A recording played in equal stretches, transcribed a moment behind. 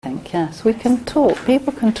think, yes. We can talk.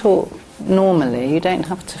 People can talk normally. You don't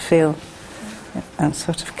have to feel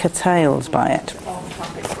sort of curtailed by it.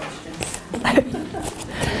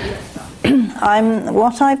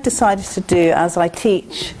 What I've decided to do as I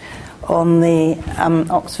teach on the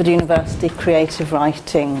Oxford University Creative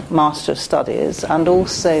Writing Master of Studies and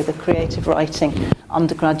also the Creative Writing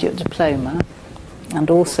Undergraduate Diploma and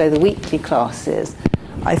also the weekly classes,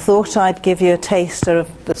 I thought I'd give you a taster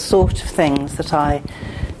of the sort of things that I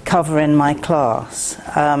cover in my class.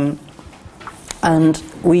 And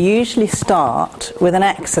we usually start with an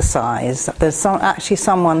exercise. There's actually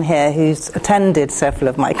someone here who's attended several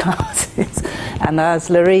of my classes, and as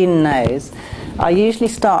Lorraine knows, I usually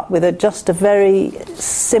start with just a very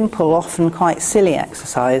simple, often quite silly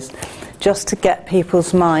exercise, just to get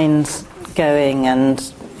people's minds going. And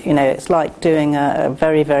it's like doing a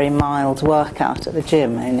very, very mild workout at the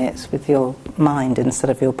gym, only it's with your mind instead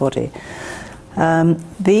of your body.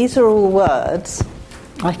 These are all words.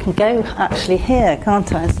 I can go actually here,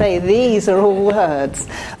 can't I, and say these are all words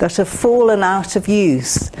that have fallen out of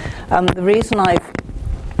use. The reason I've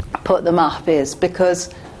put them up is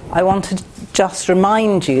because I want to just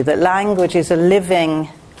remind you that language is a living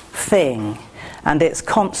thing and it's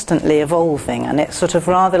constantly evolving, and it's sort of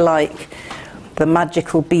rather like the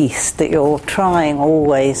magical beast that you're trying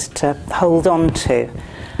always to hold on to,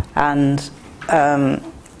 and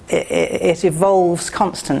it evolves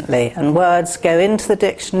constantly, and words go into the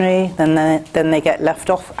dictionary, then they get left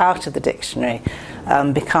off out of the dictionary,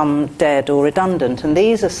 become dead or redundant. And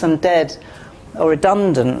these are some dead or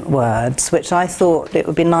redundant words which I thought it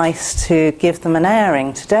would be nice to give them an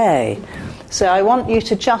airing today. So I want you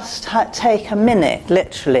to just take a minute,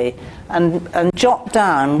 literally, and jot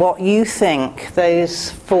down what you think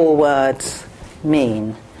those 4 words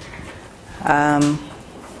mean.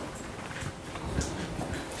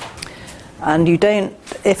 And you don't,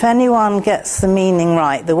 if anyone gets the meaning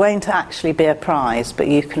right, there won't actually be a prize, but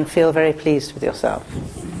you can feel very pleased with yourself.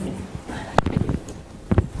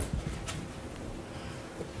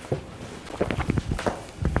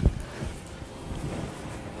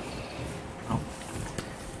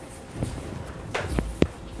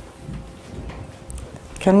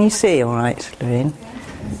 Can you see all right, Lorraine?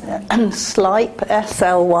 Slype,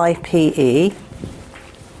 S-L-Y-P-E.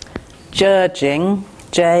 Jirging,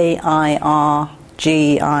 J-I-R-G-I-N-G.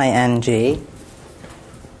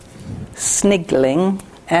 Snigling,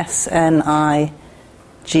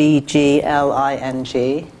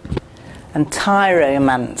 S-N-I-G-G-L-I-N-G. And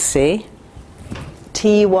tyromancy,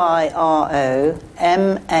 T-Y-R-O-M-A-N-C-Y.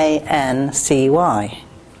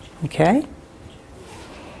 Okay?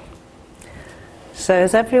 So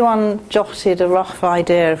has everyone jotted a rough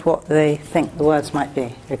idea of what they think the words might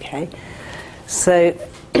be? Okay. So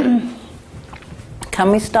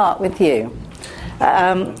can we start with you?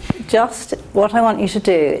 Just what I want you to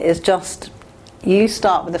do is just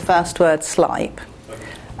start with the first word, slype,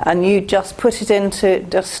 and you just put it into,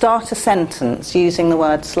 just start a sentence using the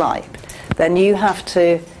word slype. Then you have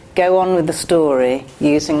to go on with the story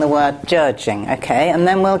using the word jirging, okay? And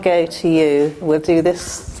then we'll go to you. We'll do this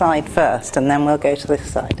side first, and then we'll go to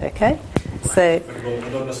this side, okay? So, I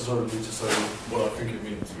don't necessarily need to say what I think it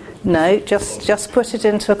means. No, just put it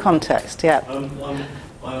into a context, yeah. I'm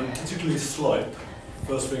particularly slype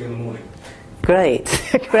first thing in the morning. Great,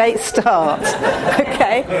 great start.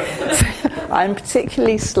 Okay, so I'm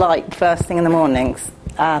particularly slype first thing in the mornings,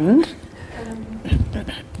 and.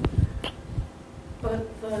 But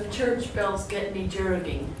the church bells get me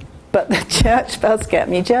jerking. But the church bells get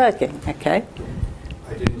me jerking. Okay.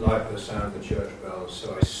 I didn't like the sound of the church bells,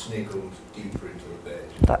 so I sniggled deeper into the bed.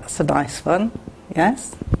 That's a nice one.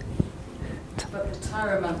 Yes. But the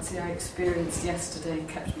tyromancy I experienced yesterday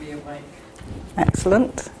kept me awake.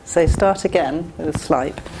 Excellent. So start again with a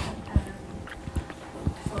slype. I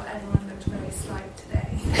thought everyone looked very slight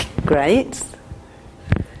today. Great.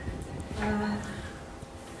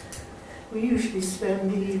 We usually spend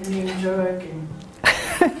the evening jerking.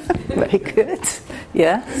 Very good.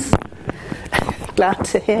 Yes. Glad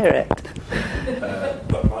to hear it.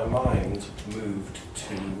 But my mind moved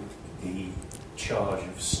to the charge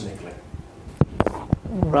of sniggling.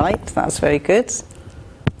 Right, that's very good.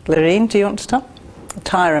 Lorraine, do you want to start?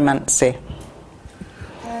 Tyromancy.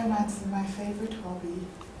 Tyromancy is my favourite hobby.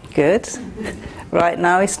 Good. Right,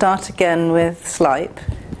 now we start again with slype.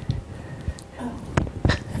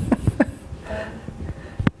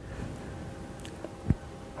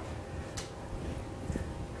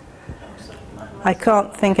 I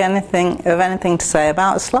can't think of anything to say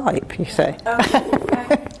about slype, you say.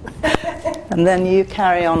 And then you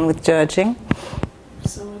carry on with jerging.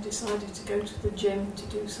 So I decided to go to the gym to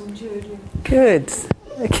do some jerging. Good.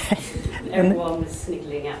 Okay. Everyone was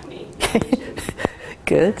sniggling at me.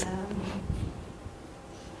 Good.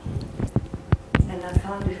 And I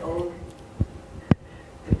found it all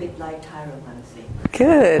a bit like tyromancy.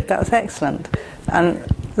 Good, that was excellent. And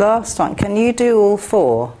last one, can you do all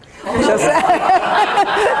four? Just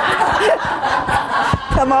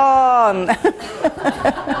come on.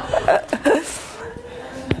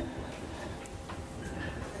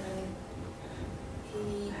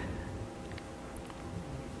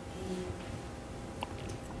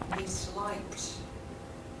 He slight.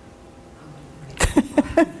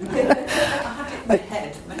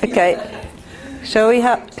 Okay. Shall we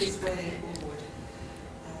have? His way forward.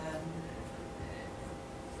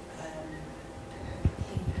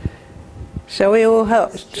 Shall we all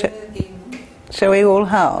help? Shall we all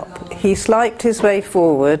help? He sliced his way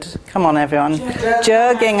forward. Come on, everyone.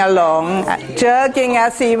 Jerking along, jerking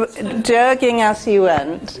as he went.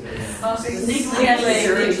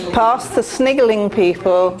 Past the sniggling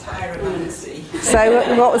people.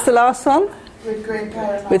 So, what was the last one? With great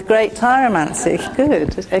tyromancy. With great tyromancy.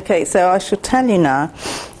 Good. Okay, so I shall tell you now.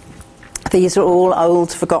 These are all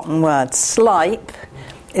old, forgotten words. Slipe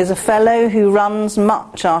is a fellow who runs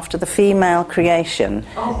much after the female creation,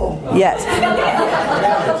 yet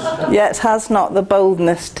has not the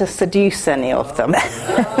boldness to seduce any of them.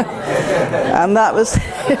 And that was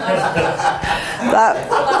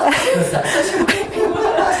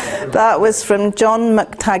that was from John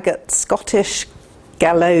MacTaggart's Scottish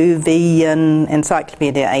Gallovian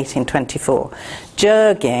Encyclopedia, 1824.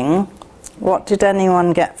 Jerging. What did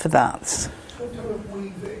anyone get for that?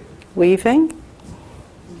 Weaving?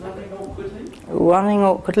 Running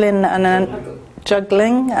awkwardly and a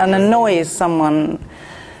juggling and a noise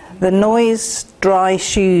the noise dry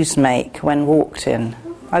shoes make when walked in.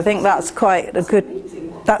 I think that's quite a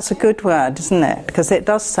good word, isn't it? Because it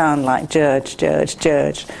does sound like jerge.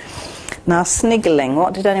 Now sniggling,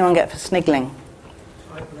 what did anyone get for sniggling?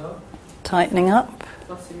 Tightening up.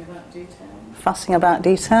 Fussing about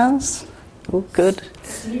details. Oh, good.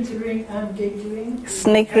 Sniggering and giggling.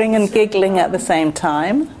 Sniggering and giggling at the same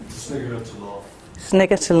time.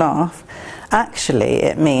 Snigger to laugh. Actually,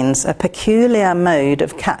 it means a peculiar mode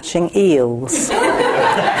of catching eels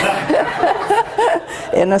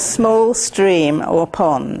in a small stream or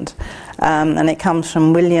pond. And it comes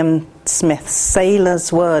from William Smith's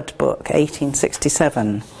Sailor's Word Book,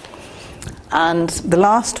 1867. And the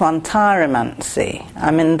last one, tyromancy.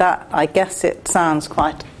 I mean, that, I guess it sounds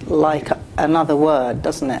quite like another word,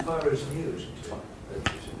 doesn't it?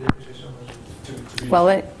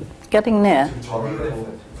 Well, getting near.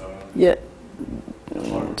 Yeah,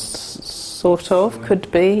 sort of,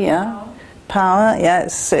 could be, yeah. Power,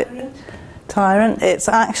 yes. Tyrant. It's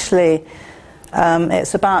actually,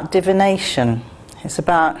 it's about divination. It's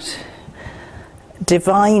about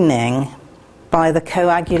divining by the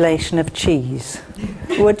coagulation of cheese.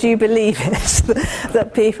 Would you believe it,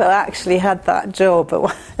 that people actually had that job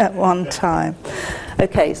at one time?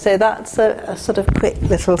 Okay, so that's a sort of quick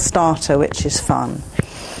little starter, which is fun.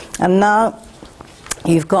 And now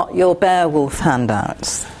you've got your Beowulf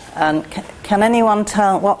handouts. And can anyone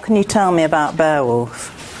what can you tell me about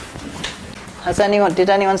Beowulf? Did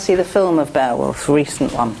anyone see the film of Beowulf, a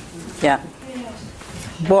recent one? Yeah.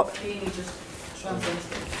 What?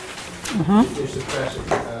 It's the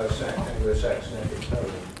classic Anglo-Saxon epic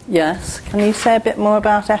poem. Yes. Can you say a bit more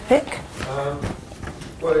about epic?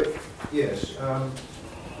 Yes.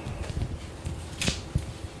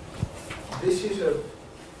 This is a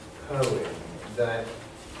poem that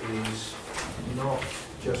is not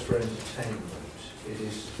just for entertainment. It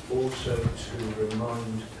is also to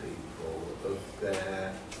remind people of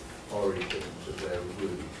their origins, of their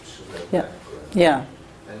roots, of their background. Yeah.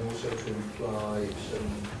 And also to imply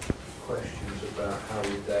some questions about how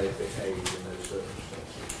would they behave in those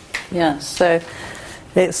circumstances. Yes, so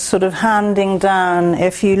it's sort of handing down,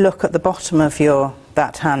 if you look at the bottom of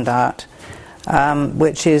that handout,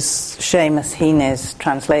 which is Seamus Heaney's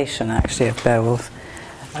translation actually of Beowulf,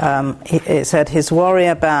 it said his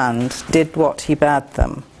warrior band did what he bade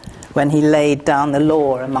them when he laid down the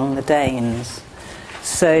law among the Danes.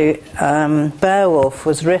 So Beowulf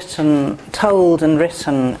was told and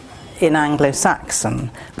written in Anglo-Saxon,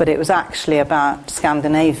 but it was actually about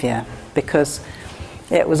Scandinavia, because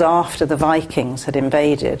it was after the Vikings had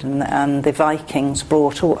invaded, and the Vikings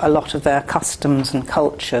brought a lot of their customs and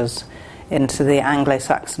cultures into the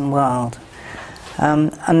Anglo-Saxon world.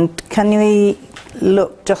 And can we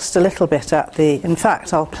look just a little bit at in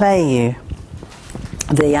fact, I'll play you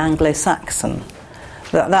the Anglo-Saxon.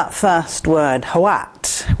 That first word,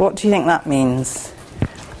 hoat, what do you think that means?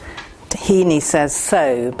 Heaney says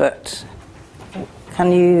so, but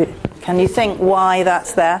Can you think why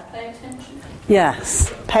that's there? Pay attention.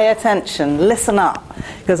 Yes, pay attention, listen up,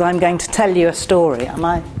 because I'm going to tell you a story. Am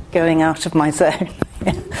I going out of my zone?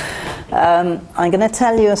 I'm going to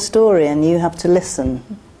tell you a story and you have to listen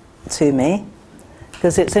to me,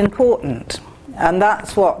 because it's important. And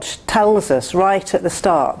that's what tells us right at the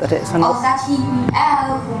start that it's an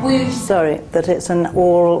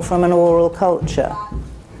from an oral culture.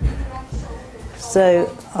 So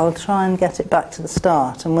I'll try and get it back to the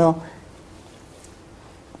start, and we'll.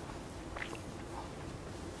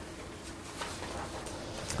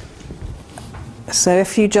 So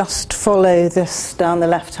if you just follow this down the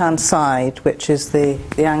left-hand side, which is the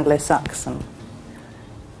Anglo-Saxon.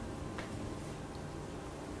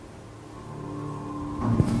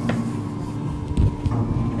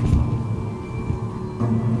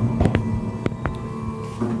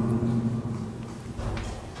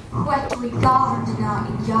 Gardener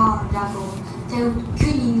in Jardagon, told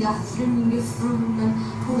kyllingar slunge frumen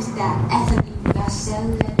hos där ätterlingar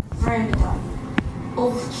sällan frömedar.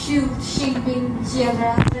 Och tjutkymping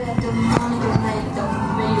jädra röda mandomejtom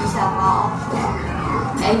möjsamma avstånd.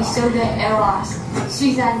 Ej så det eras,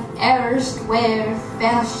 sydan erst where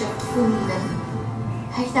färskt funden.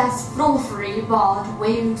 Häktas fråfri bad,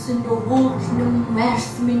 wavesen och våknum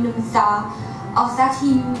mest minnum sa. Als dat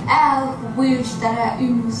him weerstare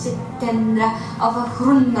umzittendra of a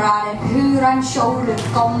grunrade huran shoulder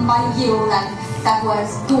kom by Jolan that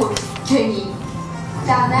was good Jenny.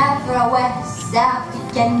 Dan ever west after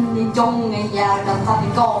Jenny jongen järdan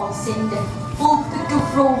fabrikalsinde. Folket to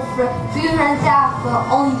frofre, furen därför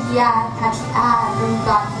olja att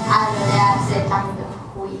ärungan alla lande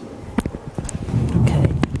skit. Okay,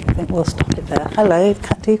 I think we'll stop it there. Hello,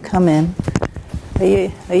 do come in.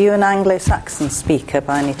 Are you an Anglo-Saxon speaker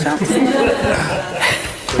by any chance? With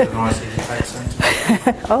a nice English accent.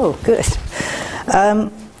 Oh, good.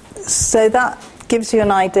 So that gives you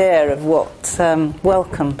an idea of what.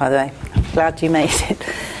 Welcome, by the way. I'm glad you made it.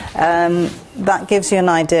 That gives you an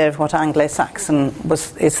idea of what Anglo-Saxon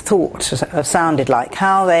is thought to have sounded like.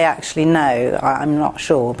 How they actually know, I'm not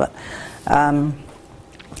sure, but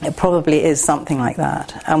it probably is something like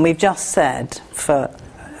that. And we've just said for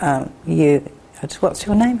you. What's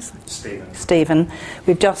your name? Stephen.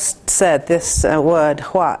 We've just said this word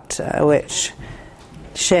 "huat," which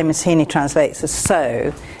Seamus Heaney translates as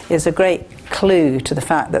 "so," is a great clue to the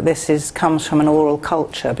fact that this comes from an oral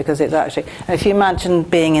culture, because it's actually. If you imagine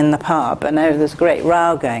being in the pub and there's a great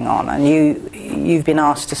row going on, and you've been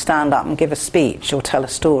asked to stand up and give a speech or tell a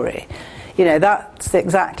story, that's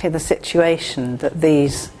exactly the situation that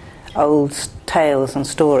these old tales and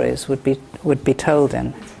stories would be told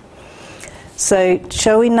in. So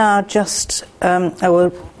shall we now just,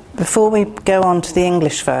 before we go on to the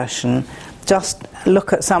English version, just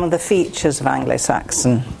look at some of the features of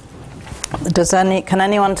Anglo-Saxon. Can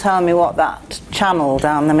anyone tell me what that channel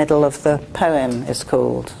down the middle of the poem is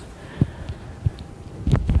called?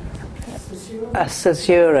 A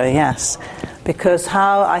caesura, yes. Because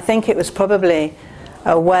I think it was probably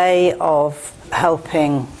a way of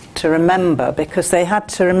helping to remember, because they had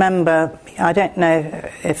to remember. I don't know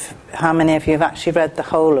how many of you have actually read the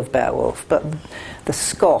whole of Beowulf, but the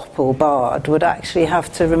scop or bard would actually have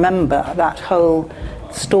to remember that whole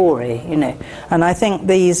story, And I think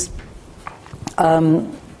these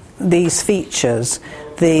features,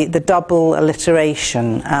 the double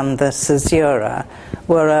alliteration and the caesura,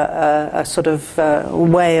 were a sort of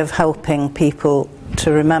way of helping people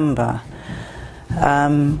to remember.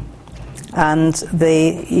 And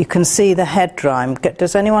you can see the head rhyme.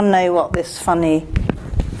 Does anyone know what this funny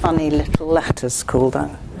little letter's called?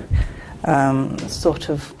 Sort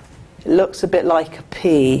of, it looks a bit like a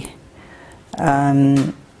P,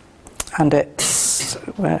 and it's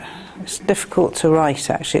difficult to write.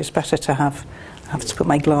 Actually, it's better to I have to put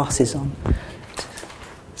my glasses on.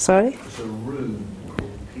 Sorry? It's a rune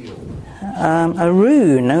called Peel. A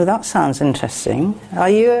rune. Oh, that sounds interesting. Are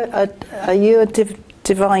you a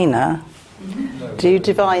diviner? No, do you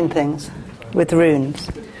divine things with runes?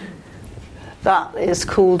 That is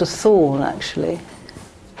called a thorn, actually.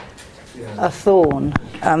 Yeah. A thorn,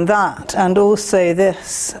 and also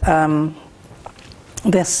this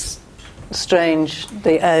strange,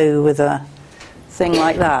 the O with a thing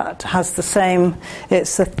like that has the same.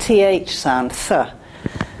 It's a TH sound. Th.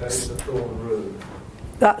 That is the thorn rune.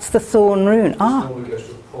 That's the thorn rune. It normally goes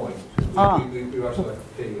to a point. We write like a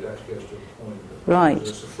P. It actually goes to a point. Right.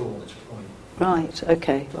 It's a thorn. It's a point. Right,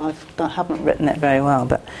 okay. I haven't written it very well,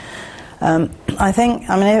 but I think,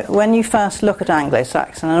 when you first look at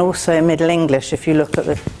Anglo-Saxon, and also Middle English, if you look at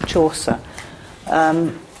the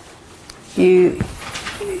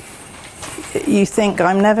you think,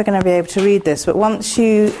 I'm never going to be able to read this, but once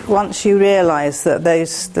you realise that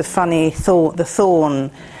the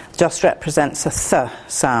thorn just represents a th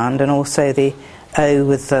sound, and also the O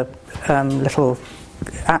with the little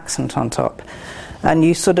accent on top, and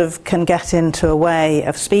you sort of can get into a way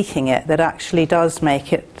of speaking it that actually does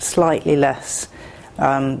make it slightly less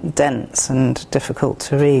dense and difficult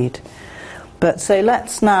to read. But so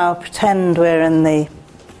let's now pretend we're in the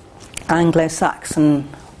Anglo-Saxon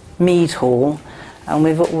mead hall, and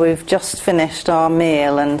we've just finished our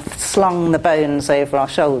meal and slung the bones over our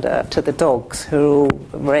shoulder to the dogs who are all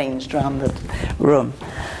ranged around the room.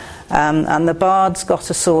 And the bard's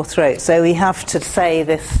got a sore throat, so we have to say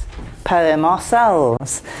this poem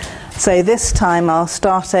ourselves. So this time I'll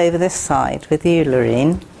start over this side with you,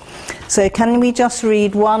 Loreen. So can we just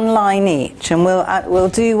read one line each, and we'll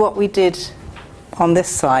do what we did on this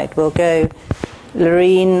side. We'll go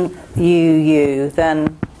Loreen, you,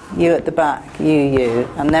 then you at the back, you,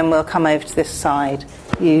 and then we'll come over to this side,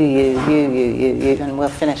 you, and we'll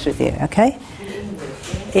finish with you, okay?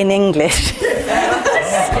 In English.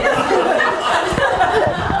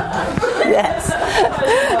 Yes.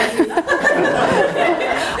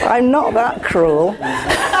 I'm not that cruel.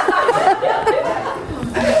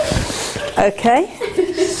 Okay?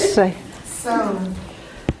 So,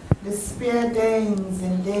 the spear Danes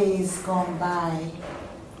in days gone by,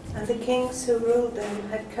 and the kings who ruled them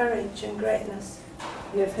had courage and greatness.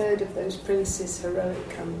 You have heard of those princes' heroic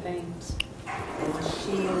campaigns. They were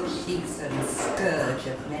shield, sheaths, and scourge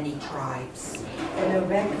of many tribes. And a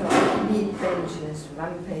record of meat benches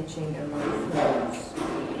rampaging among foes.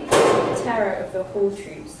 The terror of the hall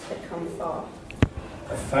troops had come far.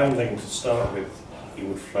 A foundling to start with, he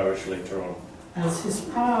would flourish later on. As his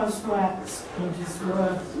powers waxed and his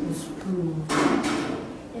worth was proved.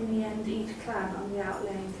 In the end, each clan on the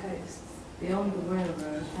outlying coasts, beyond the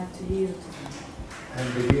railroad, had to yield to them.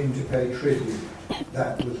 And begin to pay tribute.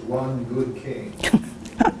 That was one good king.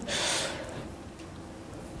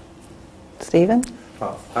 Stephen?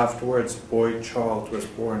 Afterwards, a boy child was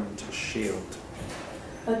born to shield.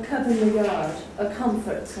 A cub in the yard, a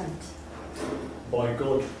comfort sent. By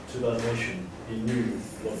God to that nation, he knew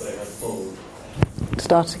what they had followed.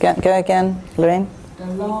 Start again. Go again, Lorraine.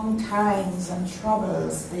 the long times and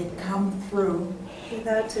troubles they'd come through.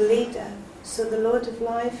 Without a leader, so the Lord of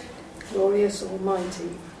Life, glorious Almighty,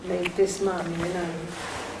 made this man renowned.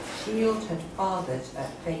 Shield had fathered that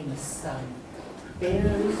famous son. And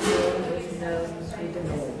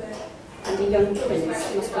a young prince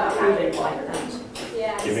must be treated like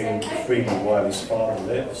that. Giving him freedom while his father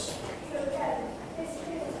lives.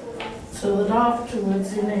 So that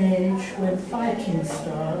afterwards in age, when fighting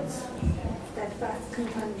starts, Steadfast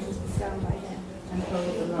companions were found by him. And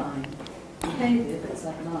hold the line. David is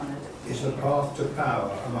admired. Is a path to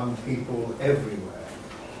power among people everywhere.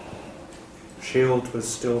 Shield was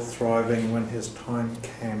still thriving when his time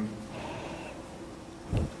came.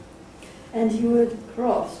 And he would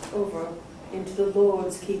cross over into the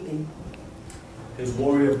Lord's keeping. His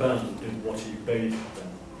warrior band did what he bade them.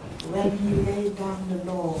 When he laid down the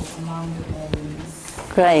law among the days.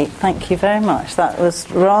 Great, thank you very much. That was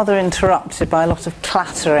rather interrupted by a lot of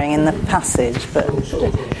clattering in the passage, but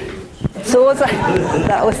swords.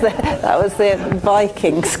 That was the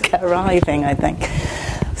Vikings arriving, I think.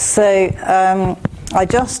 So I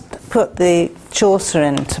just put the Chaucer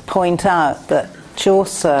in to point out that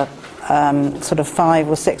Chaucer, sort of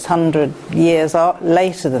 500 or 600 years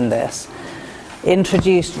later than this,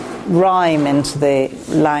 introduced rhyme into the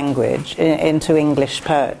language, into English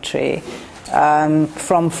poetry,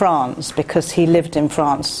 from France, because he lived in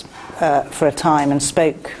France for a time and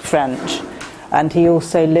spoke French, and he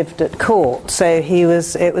also lived at court. So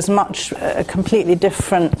it was a completely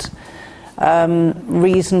different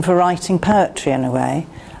reason for writing poetry in a way.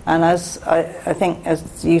 And as I think,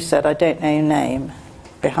 as you said, I don't know your name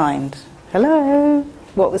behind. Hello.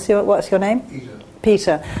 What's your name?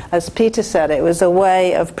 Peter. As Peter said, it was a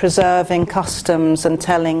way of preserving customs and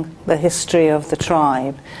telling the history of the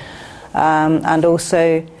tribe, and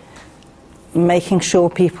also making sure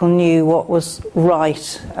people knew what was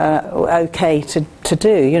right, okay to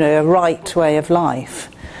do, a right way of life.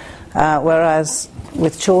 Whereas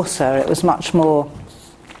with Chaucer, it was much more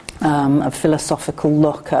a philosophical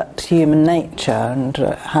look at human nature, and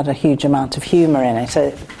had a huge amount of humour in it.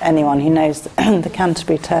 So anyone who knows the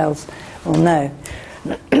Canterbury Tales will know.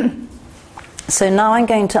 So now I'm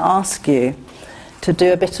going to ask you to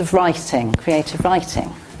do a bit of writing, creative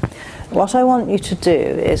writing. What I want you to do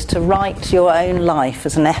is to write your own life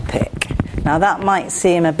as an epic. Now that might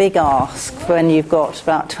seem a big ask when you've got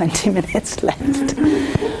about 20 minutes left,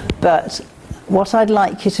 but what I'd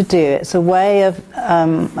like you to do, it's a way of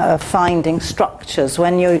finding structures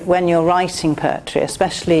when you're writing poetry,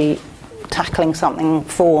 especially tackling something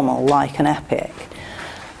formal like an epic,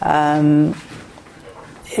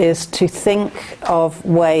 is to think of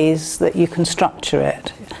ways that you can structure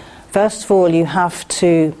it. First of all, you have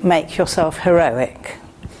to make yourself heroic.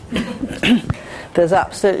 There's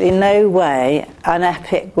absolutely no way an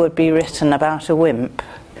epic would be written about a wimp.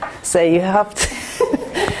 So you have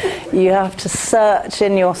to search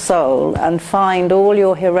in your soul and find all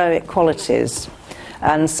your heroic qualities.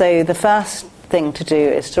 And so the first thing to do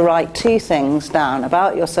is to write 2 things down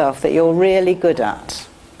about yourself that you're really good at.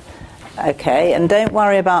 Okay, and don't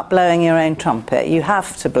worry about blowing your own trumpet. You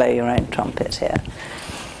have to blow your own trumpet here.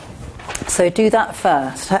 So do that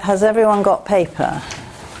first. Has everyone got paper?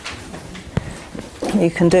 You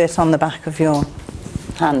can do it on the back of your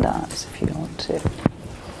handouts if you want to.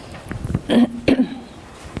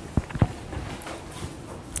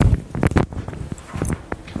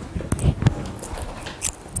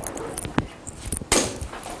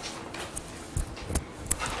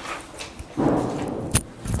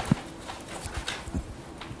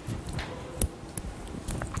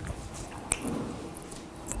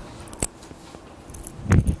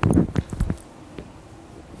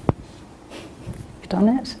 Done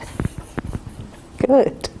it?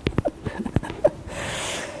 Good.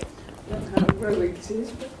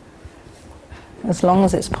 As long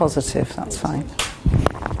as it's positive, that's fine.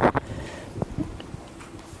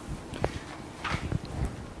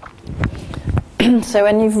 So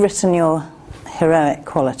when you've written your heroic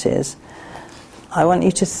qualities, I want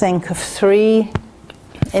you to think of 3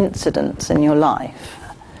 incidents in your life.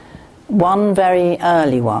 One very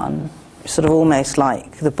early one, sort of almost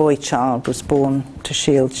like the boy child was born to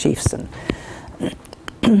shield chieftain.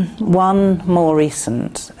 One more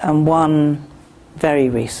recent and one very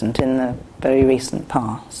recent in the very recent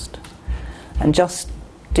past. And just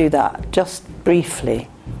do that, just briefly.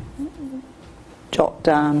 Jot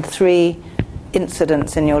down 3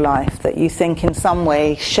 incidents in your life that you think in some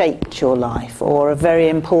way shaped your life or are very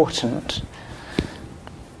important.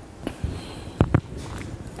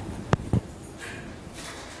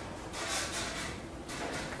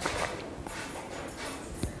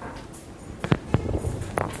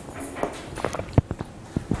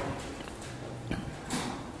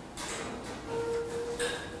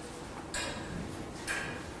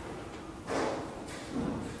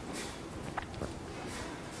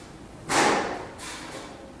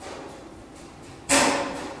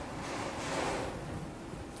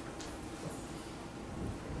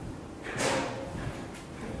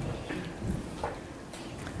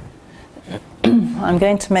 I'm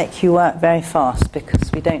going to make you work very fast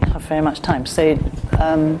because we don't have very much time. So,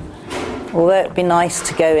 although it would be nice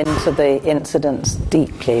to go into the incidents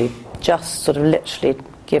deeply, just sort of literally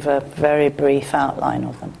give a very brief outline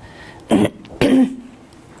of them.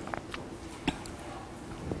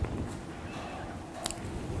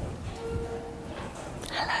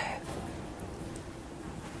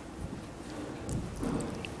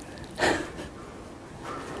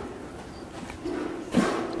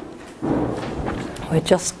 We're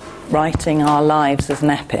just writing our lives as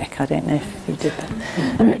an epic. I don't know if you did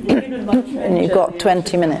that. And you've got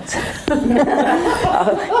 20 minutes.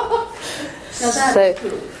 So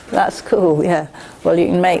that's cool, yeah. Well, you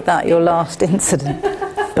can make that your last incident.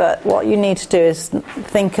 But what you need to do is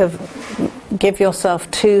give yourself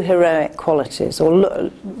 2 heroic qualities, or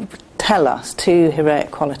tell us 2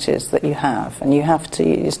 heroic qualities that you have. And you have to,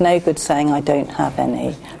 it's no good saying, I don't have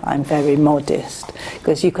any, I'm very modest,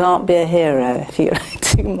 because you can't be a hero if you're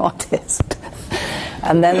too modest.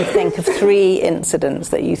 And then think of 3 incidents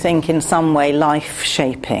that you think in some way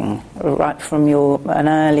life-shaping, right from an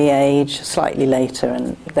early age, slightly later,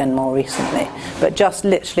 and then more recently. But just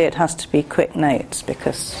literally it has to be quick notes,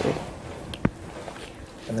 because...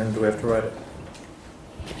 And then do we have to write it?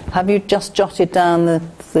 Have you just jotted down the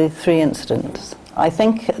 3 incidents? I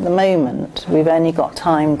think at the moment we've only got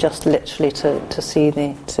time just literally to see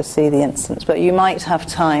the incidents, but you might have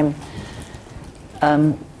time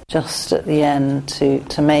just at the end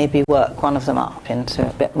to maybe work one of them up into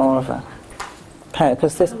a bit more of a poem,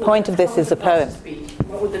 because the point of this is a poem.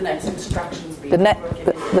 What would the next instructions be?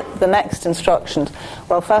 The next instructions.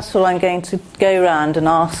 Well, first of all, I'm going to go round and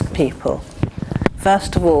ask people,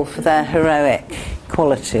 first of all, for their heroic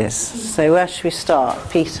qualities. So where should we start?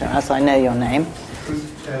 Peter, as I know your name.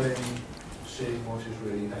 Truth-telling, seeing what is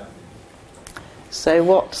really happening. So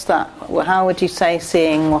what's that? How would you say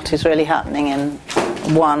seeing what is really happening in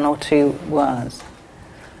 1 or 2 words?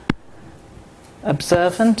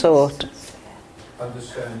 Observant or...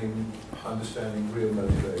 Understanding real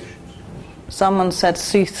motivations. someone said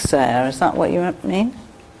soothsayer. Is that what you mean?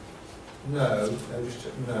 No.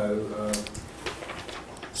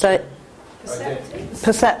 So,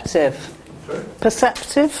 perceptive. Sorry?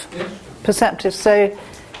 Perceptive? Yes. Perceptive. So,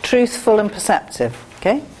 truthful and perceptive.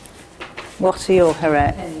 Okay? What are your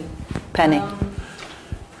hero? Penny.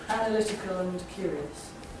 Analytical and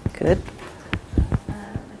curious. Good.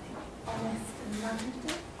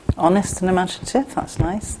 Honest and imaginative. That's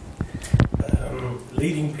nice.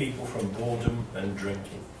 Leading people from boredom and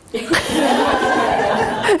drinking.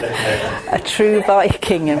 A true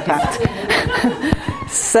Viking, in fact.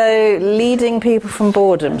 So, leading people from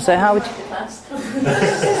boredom. So, how would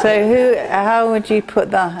you put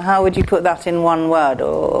that? How would you put that in one word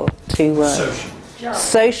or two words?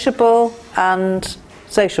 Sociable and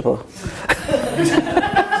sociable.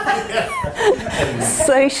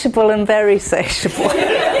 Sociable and very sociable.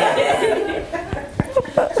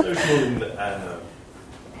 Sociable and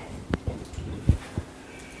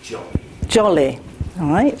jolly. Jolly. All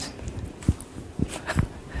right.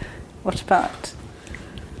 What about?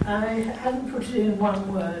 I hadn't put it in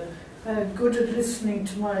one word. Good at listening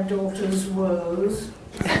to my daughter's woes.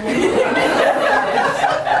 And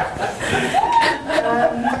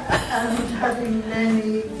having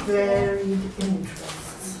many varied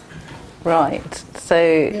interests. Right. So.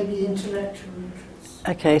 Maybe intellectual interests.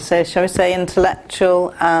 Okay. So, shall we say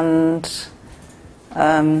intellectual and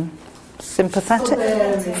sympathetic?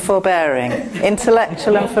 Forbearing.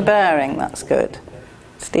 Intellectual and forbearing. That's good.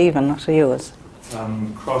 Stephen, what are yours?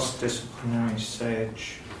 Cross-disciplinary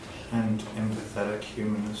sage and empathetic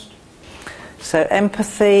humanist. So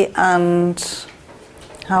empathy and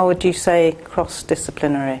how would you say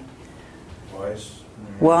cross-disciplinary?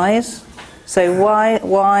 Wise. So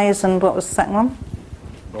wise and what was the second one?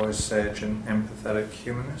 Wise, sage and empathetic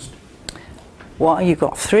humanist. Well, you've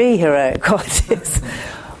got three heroic qualities.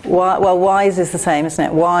 Well, wise is the same, isn't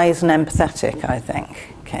it? Wise and empathetic, I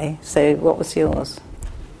think. Okay, so what was yours?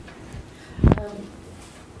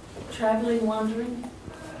 Travelling, wandering,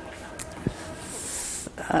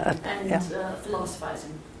 and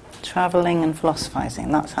philosophizing. Travelling and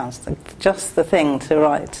philosophizing. That sounds just the thing to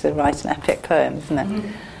write an epic poem, isn't it?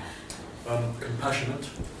 Mm-hmm. Compassionate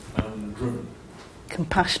and driven.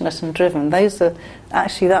 Compassionate and driven.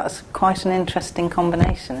 That's quite an interesting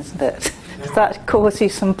combination, isn't it? Does that cause you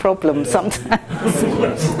some problems sometimes?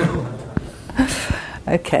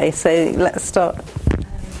 Okay, so let's start.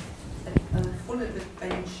 Full of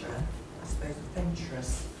adventure, I suppose,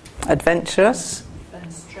 adventurous. Adventurous.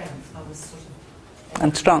 And strength, I was sort of...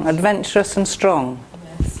 And strong. Adventurous and strong.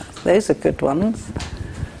 Yes. Those are good ones.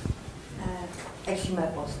 Actually, my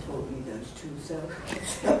boss told me those two, so...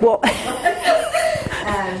 What?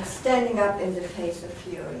 And standing up in the face of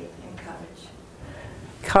fury and courage.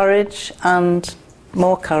 Courage and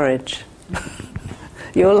more courage.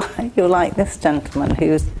 You're like this gentleman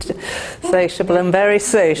who's sociable and very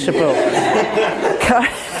sociable.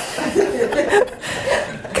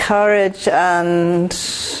 Courage and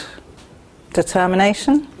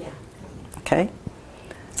determination? Yeah. Okay.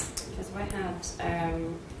 Because if I had sort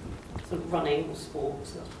of running or sport,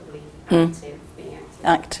 so that's probably active, being active.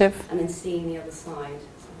 Active. And then seeing the other side.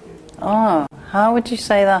 Oh, how would you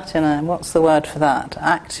say that what's the word for that?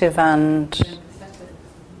 Active and...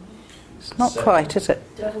 It's not quite, is it?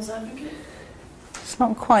 Devil's advocate? It's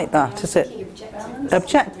not quite that, is it?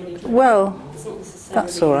 Objective. Well,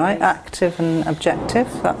 that's all right. Active and objective.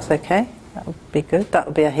 That's okay. That would be good. That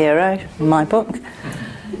would be a hero in my book.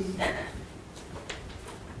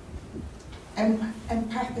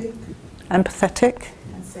 Empathic. Empathetic.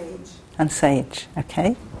 And sage. And sage.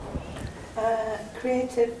 Okay.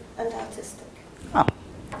 Creative and artistic. Oh,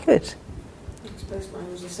 good. I suppose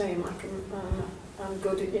mine was the same. I'm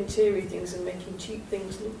good at interior things and making cheap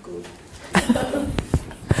things look good.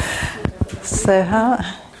 So how?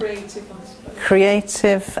 Creative, I suppose.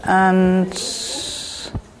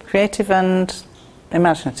 Creative and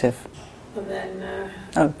imaginative. And then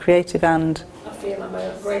creative and... I feel I'm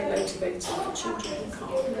a great motivator for children who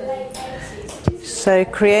can't. So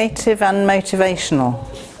creative and motivational.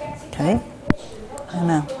 Okay. I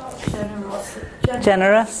know.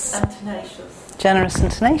 Generous. And tenacious. Generous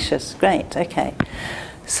and tenacious. Great. Okay.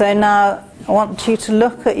 So now I want you to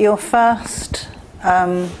look at your first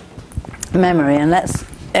memory, and let's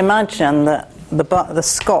imagine that the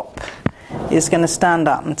Scop is going to stand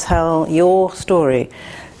up and tell your story.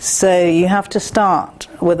 So you have to start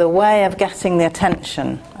with a way of getting the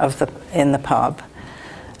attention in the pub.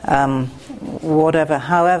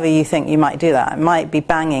 However you think you might do that. It might be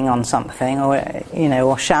banging on something,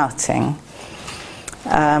 or shouting.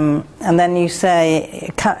 And then you say,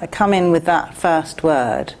 come in with that first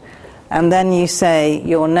word, and then you say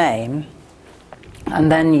your name,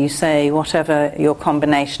 and then you say whatever your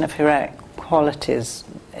combination of heroic qualities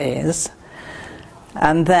is,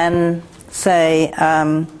 and then say,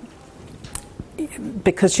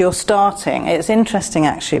 because you're starting, it's interesting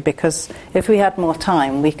actually, because if we had more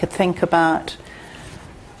time we could think about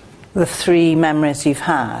the 3 memories you've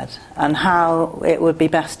had and how it would be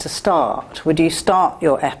best to start. Would you start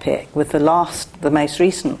your epic with the most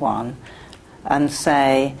recent one and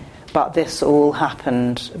say, but this all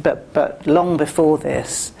happened, but long before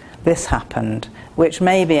this happened, which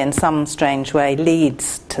maybe in some strange way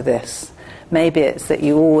leads to this. Maybe it's that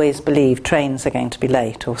you always believe trains are going to be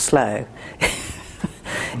late or slow.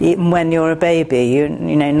 Even when you're a baby, you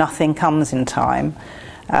know nothing comes in time,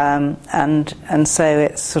 and so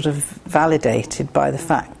it's sort of validated by the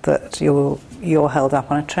fact that you're held up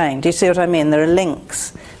on a train. Do you see what I mean? There are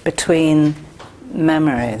links between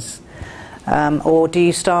memories, or do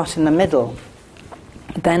you start in the middle,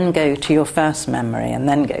 then go to your first memory, and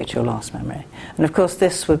then go to your last memory? And of course,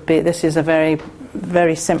 this is a very,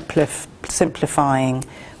 very simplifying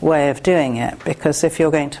way of doing it, because if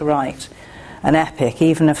you're going to write an epic,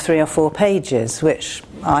 even of 3 or 4 pages, which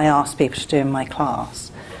I ask people to do in my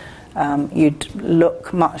class, you'd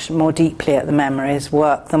look much more deeply at the memories,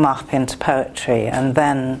 work them up into poetry, and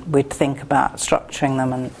then we'd think about structuring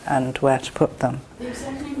them and where to put them. The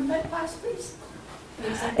exact name of that class, please?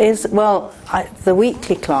 The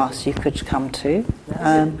weekly class you could come to.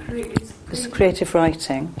 It's creative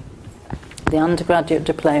writing. The undergraduate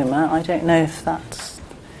diploma, I don't know if that's...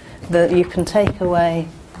 you can take away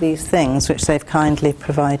these things which they've kindly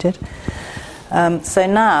provided. So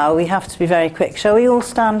now we have to be very quick. Shall we all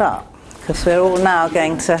stand up? Because we're now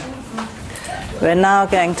going to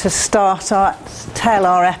tell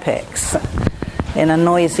our epics in a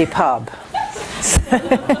noisy pub.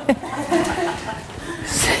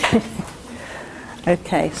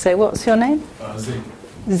 Okay, so what's your name?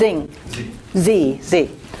 Zing. Z.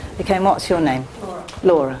 Okay, and what's your name?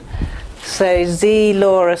 Laura. So Z,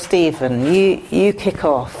 Laura, Stephen, you kick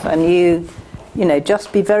off, and you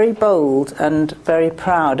just be very bold and very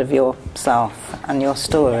proud of yourself and your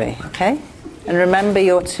story, okay? And remember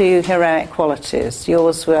your 2 heroic qualities.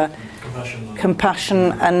 Yours were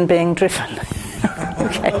compassion and being driven.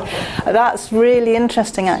 Okay, that's really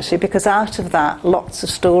interesting actually, because out of that lots of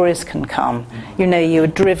stories can come. You were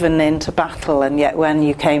driven into battle, and yet when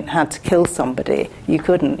you had to kill somebody you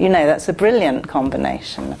couldn't. That's a brilliant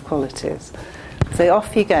combination of qualities. So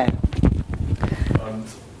off you go.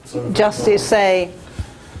 Just to say,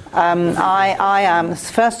 I am,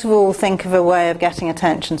 first of all think of a way of getting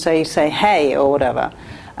attention, so you say hey or whatever,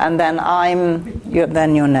 and then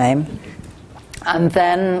then your name, and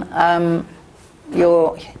then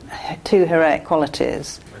your 2 heroic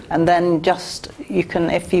qualities, and then you can,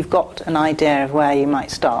 if you've got an idea of where you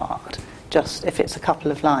might start, just if it's a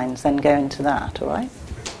couple of lines, then go into that, all right?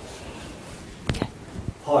 Okay.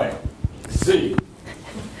 Hi, Z.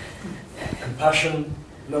 Compassionate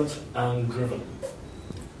and driven.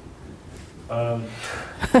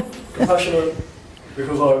 Compassionate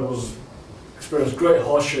because I experienced great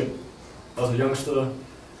hardship as a youngster,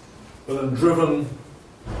 but then driven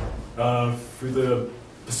through the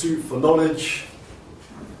pursuit for knowledge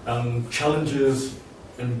and challenges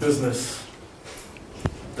in business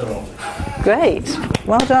thereafter. Great,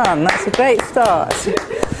 well done, that's a great start.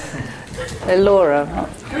 Laura.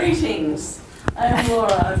 Greetings, I'm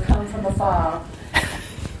Laura, I've come from afar.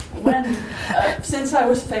 Since I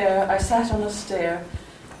was fair, I sat on a stair.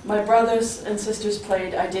 My brothers and sisters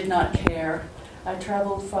played, I did not care. I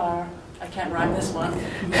travelled far, I can't rhyme this one,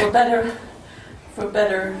 for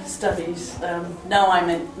better studies. Now I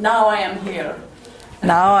am here.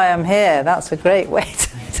 Now I am here. That's a great way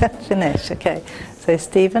to finish. Okay. So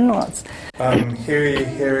Stephen, what's?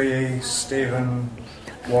 Hear ye, Stephen,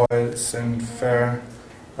 wise and fair.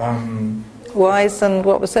 Wise and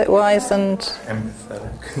what was it? Wise and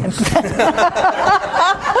empathetic.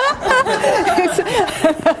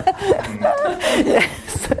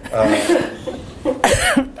 Yes.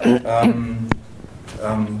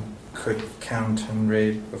 Could count and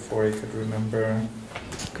read before he could remember.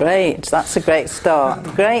 Great, that's a great start.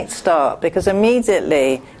 Great start, because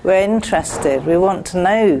immediately we're interested. We want to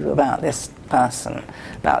know about this person,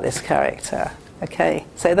 about this character. Okay,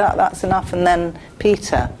 so that's enough. And then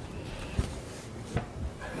Peter.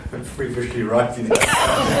 I'm feverishly writing.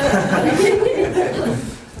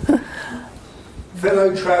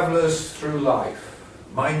 Fellow travellers through life,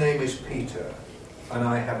 my name is Peter, and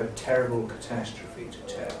I have a terrible catastrophe to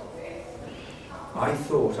tell. I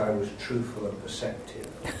thought I was truthful and perceptive.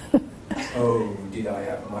 Oh, did I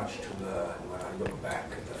have much to learn when I look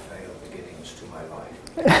back at the failed importance to my life.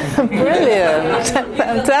 Brilliant.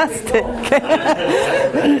 Fantastic. I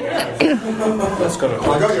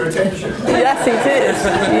got your attention. Yes, you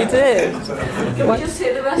did. Can we just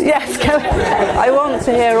hear the rest? Yes, I want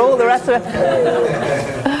to hear all the rest of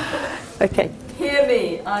it. Okay. Hear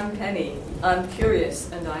me, I'm Penny. I'm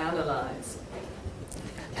curious and I analyse.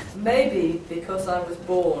 Maybe because I was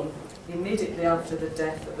born immediately after the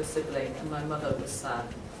death of a sibling and my mother was sad.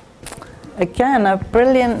 Again, a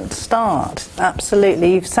brilliant start.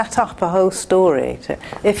 Absolutely. You've set up a whole story.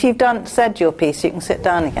 If you've said your piece, you can sit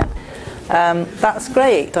down again. That's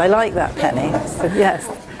great. I like that, Penny. So, yes.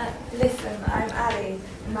 Listen, I'm Ali,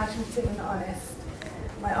 imaginative and honest.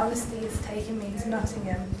 My honesty has taken me to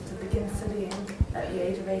Nottingham to begin studying at the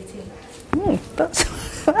age of 18.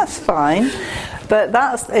 That's fine. But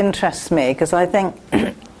that interests me because I think,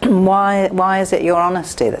 why is it your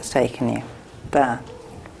honesty that's taken you there?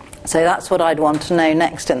 So that's what I'd want to know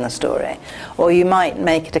next in the story. Or you might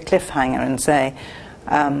make it a cliffhanger and say,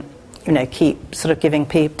 keep sort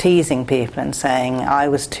of teasing people and saying, I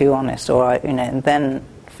was too honest, or, and then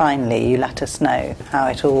finally you let us know how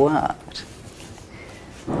it all worked.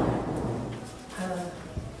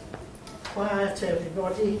 Quiet,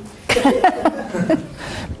 everybody.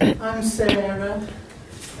 I'm Sarah,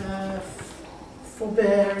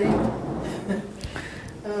 forbearing.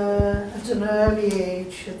 At an early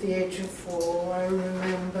age, at the age of 4, I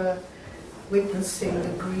remember witnessing the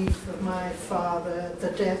grief of my father,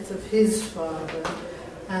 the death of his father,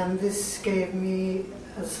 and this gave me,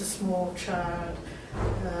 as a small child,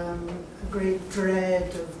 a great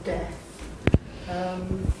dread of death,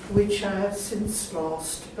 which I have since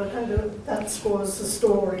lost, but that was the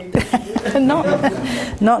story.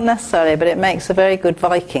 Not necessarily, but it makes a very good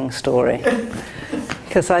Viking story.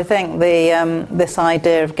 Because I think this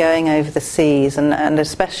idea of going over the seas, and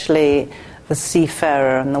especially the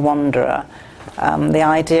seafarer and the wanderer, the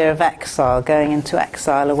idea of exile, going into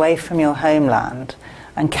exile away from your homeland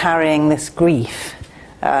and carrying this grief.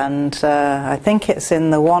 And I think it's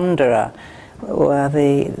in The Wanderer where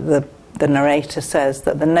the narrator says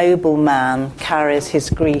that the noble man carries his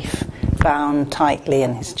grief bound tightly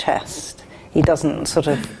in his chest. He doesn't sort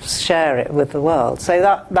of share it with the world. So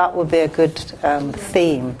that would be a good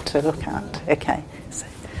theme to look at. Okay. So.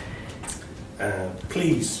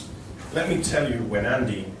 Please, let me tell you when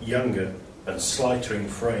Andy, younger and slighter in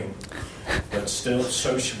frame, but still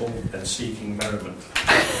sociable and seeking merriment.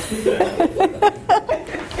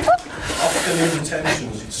 Often in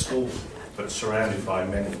detentions at school, but surrounded by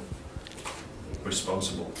many,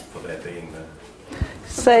 responsible for their being there.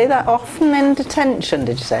 Say that often in detention,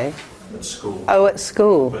 did you say? At school. Oh, at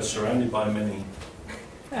school. But surrounded by many.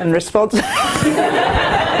 And responsible.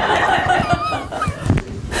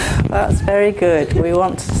 That's very good. We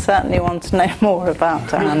certainly want to know more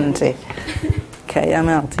about Andy. Okay,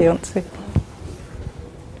 Emil, do you want to?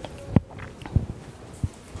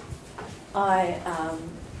 I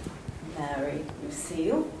am Mary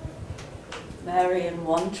Lucille. Mary in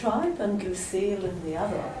one tribe and Lucille in the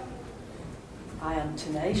other. I am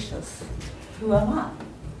tenacious. Who am I?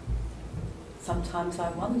 Sometimes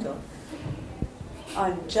I wonder.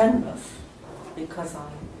 I'm generous because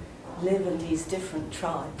I live in these different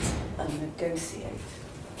tribes and negotiate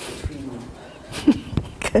between them.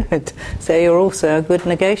 Good. So you're also a good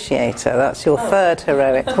negotiator. That's your third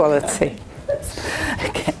heroic quality.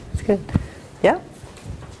 Okay, that's good. Yeah?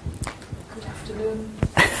 Good afternoon.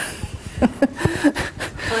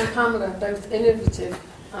 I'm Pamela, both innovative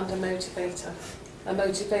and a motivator. A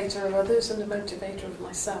motivator of others and a motivator of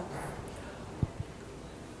myself.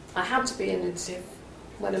 I had to be innovative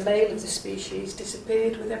when a male of the species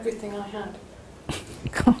disappeared with everything I had.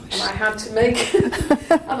 Gosh. And I had to make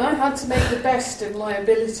the best of my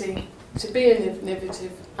ability to be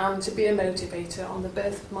innovative and to be a motivator on the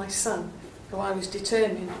birth of my son, who I was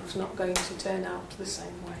determined was not going to turn out the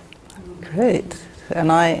same way. Great.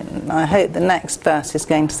 And I hope the next verse is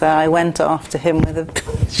going to say, I went after him with a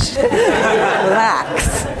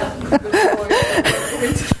axe.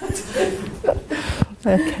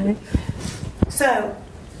 Okay. So,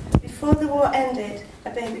 before the war ended, a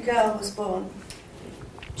baby girl was born.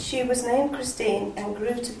 She was named Christine and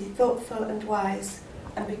grew to be thoughtful and wise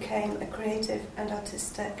and became a creative and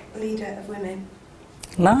artistic leader of women.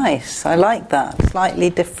 Nice. I like that. Slightly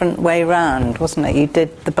different way round, wasn't it? You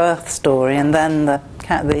did the birth story and then the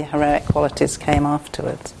heroic qualities came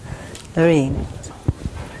afterwards. Loreen.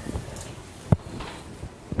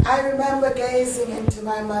 I remember gazing into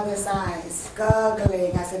my mother's eyes,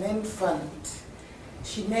 gargling as an infant.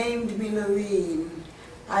 She named me Loreen.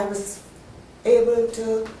 I was able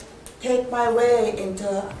to take my way into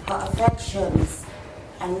her affections.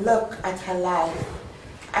 and look at her life.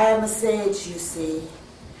 I am a sage, you see.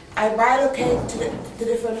 I bilocate to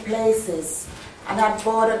different places, and at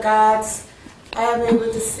border guards, I am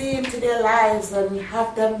able to see into their lives and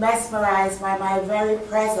have them mesmerized by my very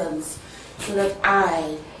presence so that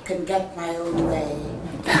I can get my own way.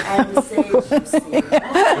 I am a sage, you see.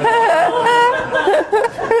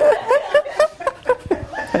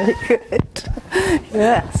 Very good.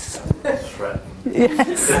 Yes.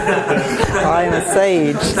 Yes. I'm a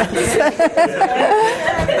sage.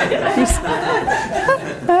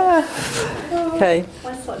 Okay.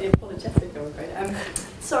 I'm slightly apologetic, I'm afraid.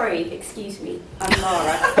 Sorry, excuse me. I'm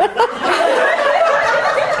Lara.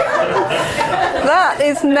 That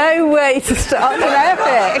is no way to start an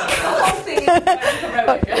epic.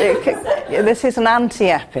 This is an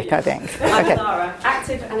anti-epic, I think. I'm Lara,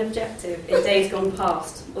 active and objective in days gone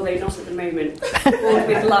past, although not at the moment. Born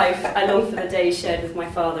with life, I long for the days shared with my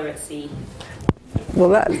father at sea.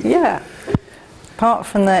 Well, yeah. Apart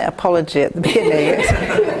from the apology at the beginning.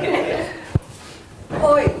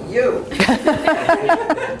 Oi, you!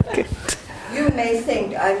 You may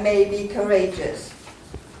think I may be courageous,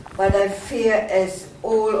 but I fear as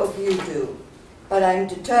all of you do. But I'm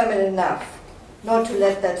determined enough not to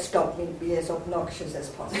let that stop me be as obnoxious as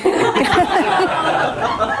possible.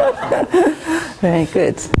 Very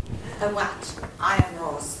good. And what? I am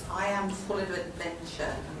Roz. I am full of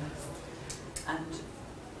adventure and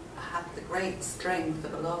have the great strength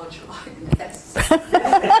of a large lioness.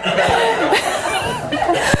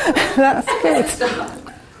 That's good.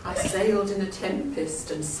 I sailed in a tempest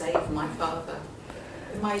and saved my father.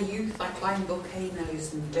 In my youth I climbed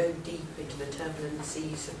volcanoes and dove deep into the turbulent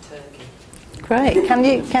seas of Turkey. Great.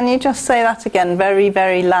 Can you just say that again very,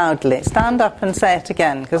 very loudly? Stand up and say it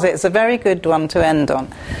again, because it's a very good one to end on.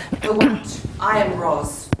 The what? I am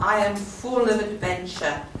Roz. I am full of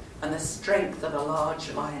adventure and the strength of a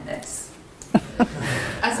large lioness.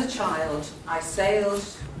 As a child, I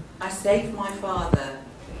saved my father.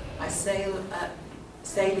 I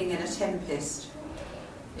sailing in a tempest.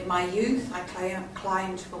 In my youth, I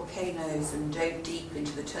climbed volcanoes and dove deep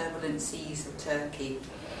into the turbulent seas of Turkey.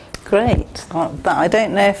 Great. Well, I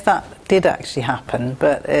don't know if that did actually happen,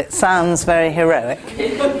 but it sounds very heroic.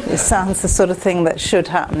 It sounds the sort of thing that should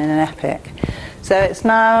happen in an epic. So it's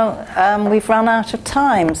now, we've run out of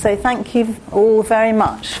time, so thank you all very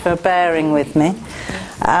much for bearing with me.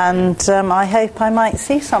 And I hope I might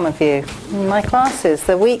see some of you in my classes.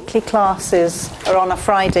 The weekly classes are on a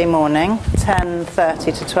Friday morning,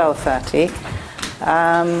 10:30 to 12:30.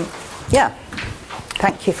 Yeah,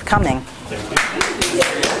 thank you for coming. Thank you.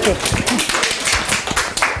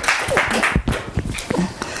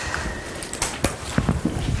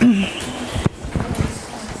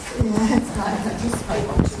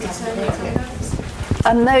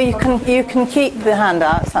 And no, you can keep the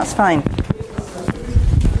handouts, that's fine.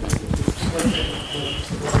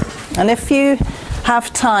 And if you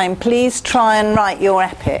have time, please try and write your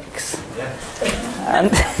epics. An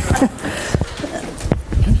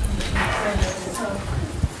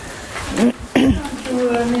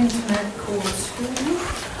internet course.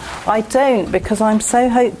 I don't, because I'm so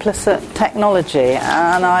hopeless at technology,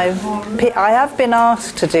 and I have been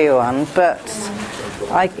asked to do one, but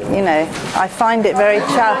I find it very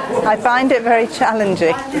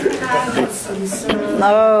challenging.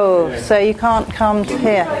 Oh, so you can't come to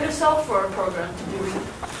here. Write yourself for a program to do.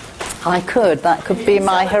 I could. That could be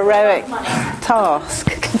my heroic task.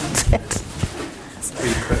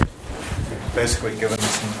 Basically, given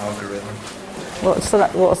us an algorithm. What's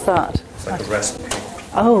that? It's like a recipe.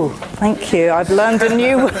 Oh, thank you. I've learned a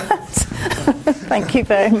new word. Thank you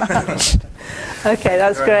very much. Okay,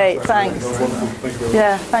 that's great. Thanks.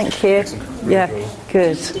 Yeah, thank you. Yeah,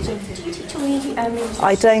 good.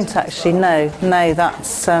 I don't actually know. No,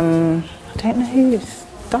 that's I don't know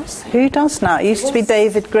who does now. It used to be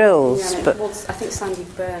David Grills, but I think Sandy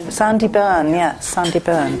Byrne. Sandy Byrne, yeah, Sandy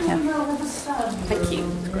Byrne. Yeah. Thank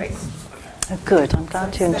you. Great. Oh, good. I'm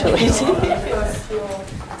glad you enjoyed it.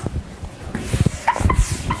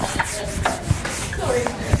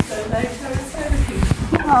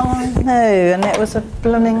 Oh no, and it was a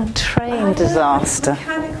blooming train disaster.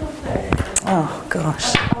 Oh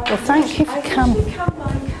gosh. Well, thank you for coming.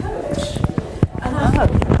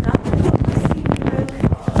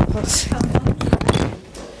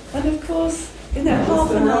 And of course,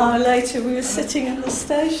 half an hour later we were sitting in the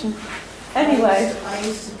station. Anyway. I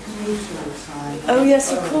used to commute all the time. Oh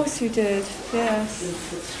yes, of course you did.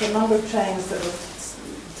 Yes. The number of trains that were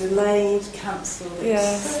delayed, cancelled.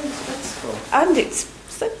 Yes. And it's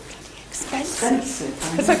so expensive.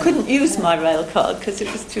 Because I couldn't use my rail card because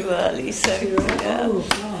it was too early. So yeah. Oh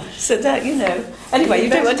gosh. So that, you know. Anyway, you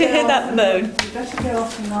don't want to hear that moan. You better go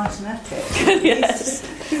off and write an epic. Yes.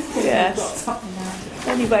 Yes. Got something out of it.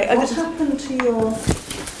 Anyway, what happened to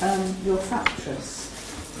your factress?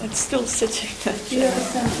 It's still sitting there. Do you ever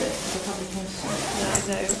send it for publication?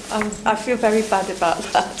 No. I feel very bad about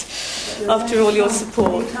that. After all your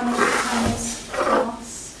support.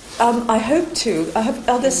 I hope to.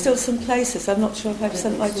 There's still some places. I'm not sure if I've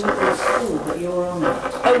sent my children. But you're on it.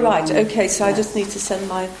 Oh right. Okay. So I just need to send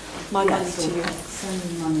my money to you. Send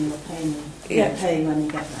me money or pay me. Yeah. Pay when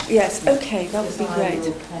you get that. Yes. Okay. That would be great. I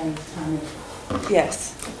will pay Tammy.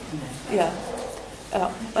 Yes. Yeah.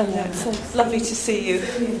 It's lovely to see you.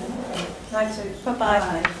 Right. Bye-bye.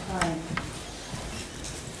 Bye.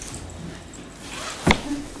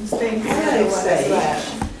 It's being very well.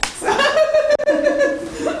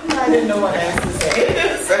 I didn't know what else to say.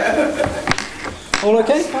 So. All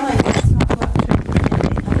okay? It's fine. It's not much.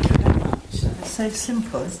 Thank you very much. It's so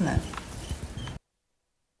simple, isn't it?